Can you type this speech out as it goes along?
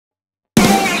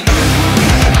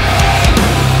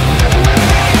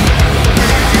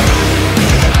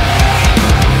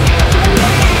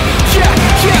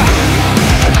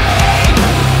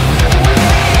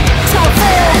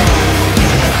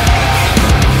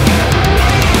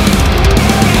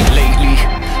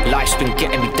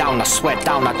swear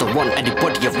down, I don't want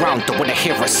anybody around. Don't wanna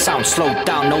hear a sound, slow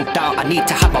down, no doubt. I need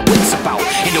to have my wits about.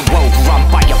 In a world run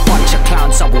by a bunch of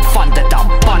clowns, I will thunder down,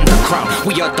 underground.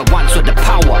 We are the ones with the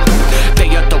power.